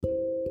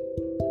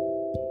Oh,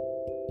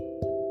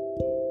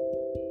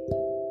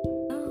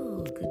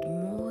 good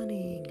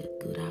morning,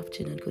 good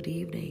afternoon, good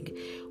evening,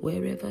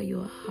 wherever you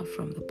are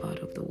from the part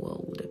of the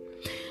world.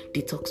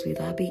 Detox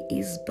with Abby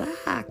is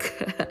back.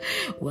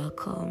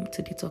 Welcome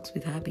to Detox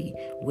with Abby,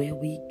 where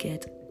we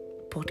get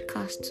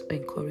podcasts to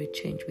encourage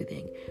change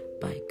within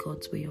by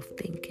God's way of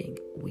thinking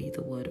with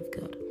the Word of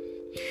God.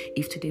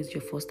 If today is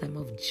your first time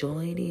of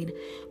joining,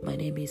 my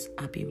name is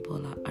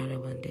Abimbola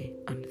Arawande,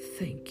 and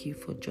thank you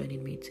for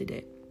joining me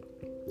today.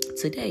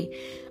 Today,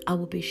 I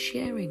will be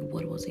sharing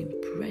what was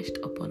impressed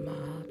upon my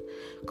heart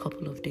a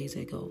couple of days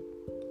ago.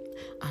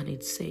 And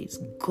it says,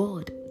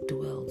 God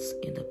dwells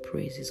in the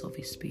praises of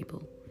his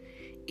people.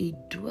 He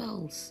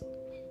dwells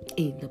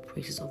in the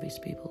praises of his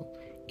people.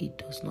 He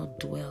does not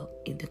dwell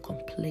in the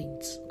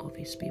complaints of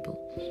his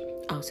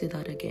people. I'll say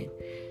that again.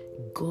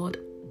 God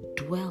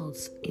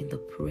dwells in the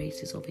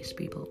praises of his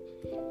people.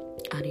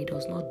 And he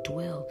does not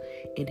dwell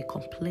in the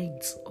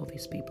complaints of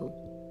his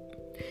people.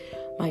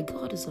 My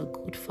God is a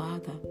good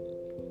Father.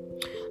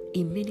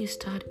 He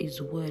ministered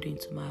his word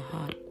into my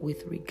heart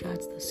with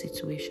regards to the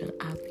situation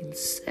I've been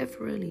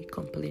severally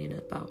complaining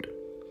about.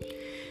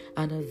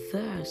 And a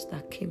verse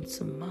that came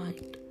to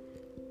mind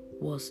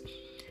was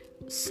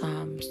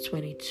Psalms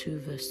 22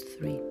 verse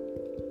 3.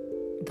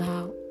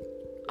 Thou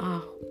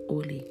art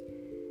holy,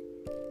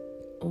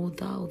 O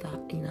thou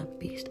that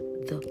inhabitest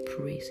the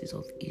praises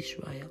of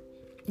Israel.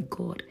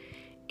 God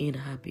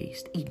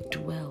inhabits, he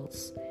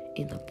dwells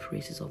in the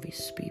praises of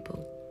his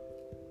people.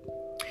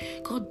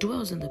 God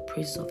dwells in the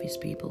praises of his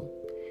people.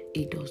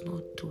 He does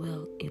not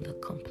dwell in the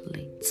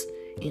complaints,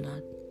 in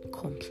our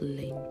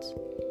complaints.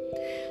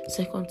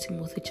 2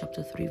 Timothy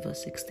chapter 3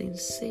 verse 16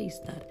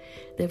 says that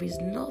there is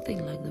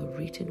nothing like the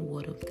written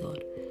word of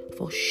God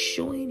for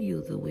showing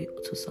you the way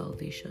to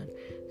salvation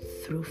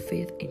through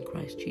faith in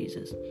Christ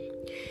Jesus.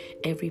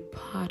 Every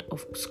part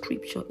of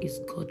scripture is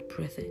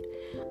God-breathed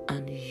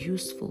and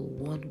useful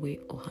one way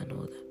or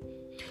another,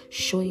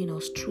 showing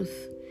us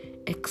truth,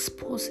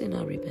 exposing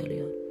our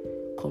rebellion,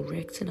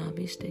 correcting our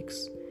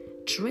mistakes,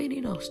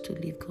 training us to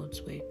live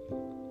God's way.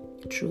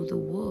 Through the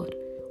word,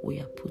 we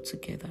are put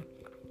together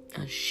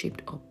and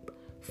shaped up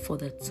for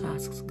the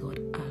tasks God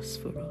has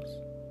for us.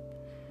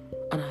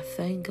 And I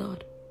thank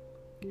God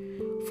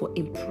for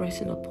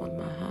impressing upon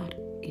my heart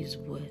his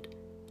word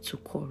to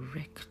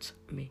correct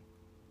me.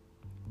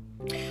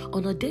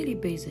 On a daily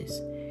basis,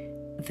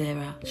 there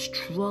are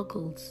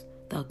struggles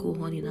that go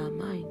on in our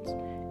minds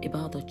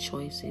about the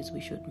choices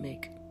we should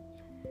make.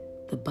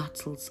 The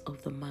battles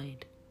of the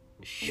mind.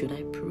 Should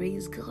I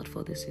praise God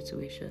for this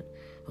situation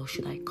or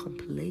should I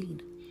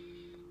complain?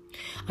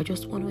 I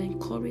just want to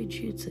encourage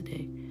you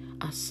today,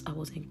 as I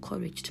was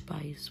encouraged by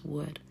his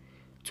word,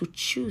 to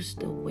choose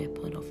the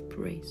weapon of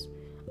praise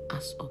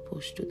as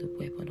opposed to the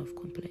weapon of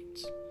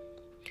complaints.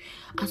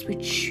 As we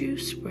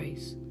choose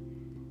praise,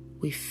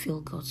 we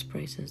feel God's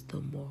presence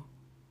the more.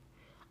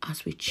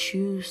 As we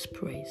choose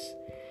praise,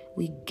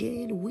 we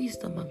gain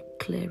wisdom and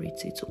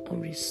clarity to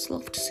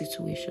unresolved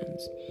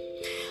situations.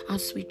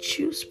 As we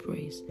choose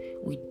praise,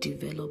 we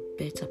develop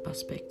better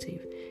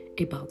perspective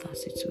about that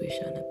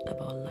situation,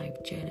 about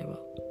life general.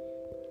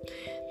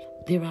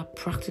 There are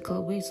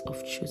practical ways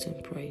of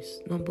choosing praise.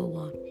 Number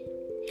one,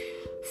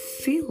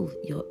 fill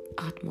your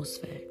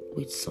atmosphere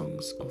with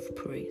songs of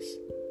praise.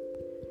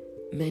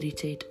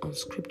 Meditate on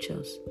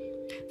scriptures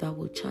that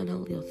will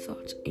channel your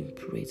thoughts in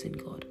praising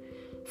God.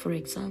 For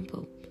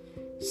example,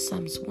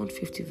 Psalms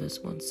 150 verse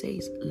 1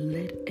 says,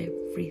 let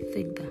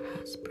everything that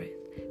has breath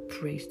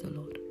praise the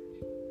Lord.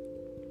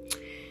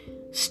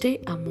 Stay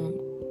among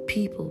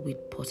people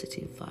with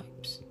positive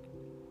vibes.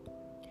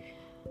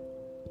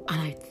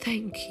 And I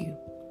thank you,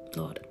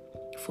 Lord,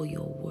 for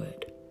your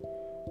word.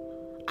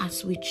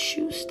 As we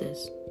choose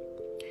this,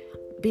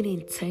 being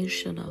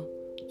intentional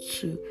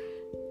to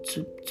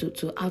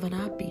have an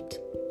habit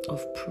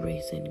of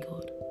praising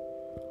God,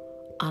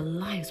 our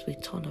lives will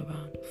turn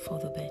around for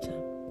the better.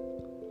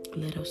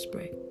 Let us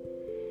pray.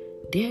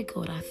 Dear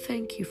God, I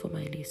thank you for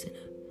my listener.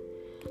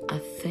 I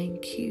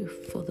thank you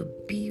for the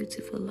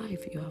beautiful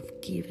life you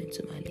have given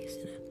to my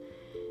listener.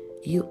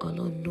 You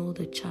alone know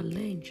the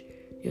challenge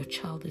your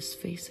child is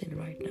facing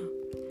right now.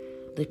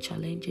 The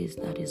challenges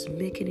that is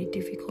making it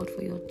difficult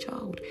for your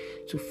child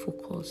to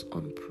focus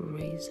on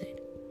praising.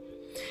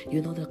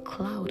 You know the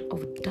cloud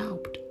of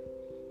doubt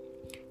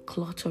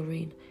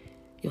cluttering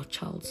your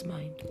child's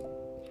mind.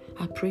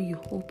 I pray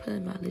you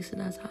open my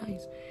listener's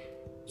eyes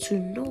to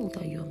know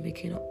that you're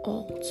making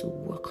all to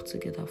work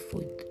together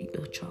for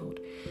your child,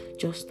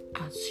 just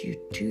as you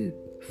do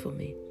for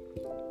me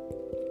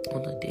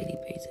on a daily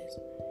basis.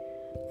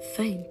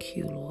 Thank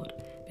you, Lord,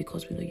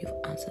 because we know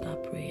you've answered our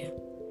prayer.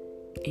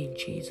 In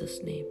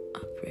Jesus' name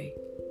I pray.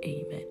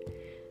 Amen.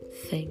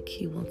 Thank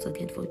you once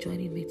again for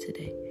joining me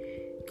today.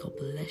 God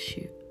bless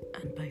you,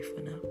 and bye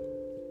for now.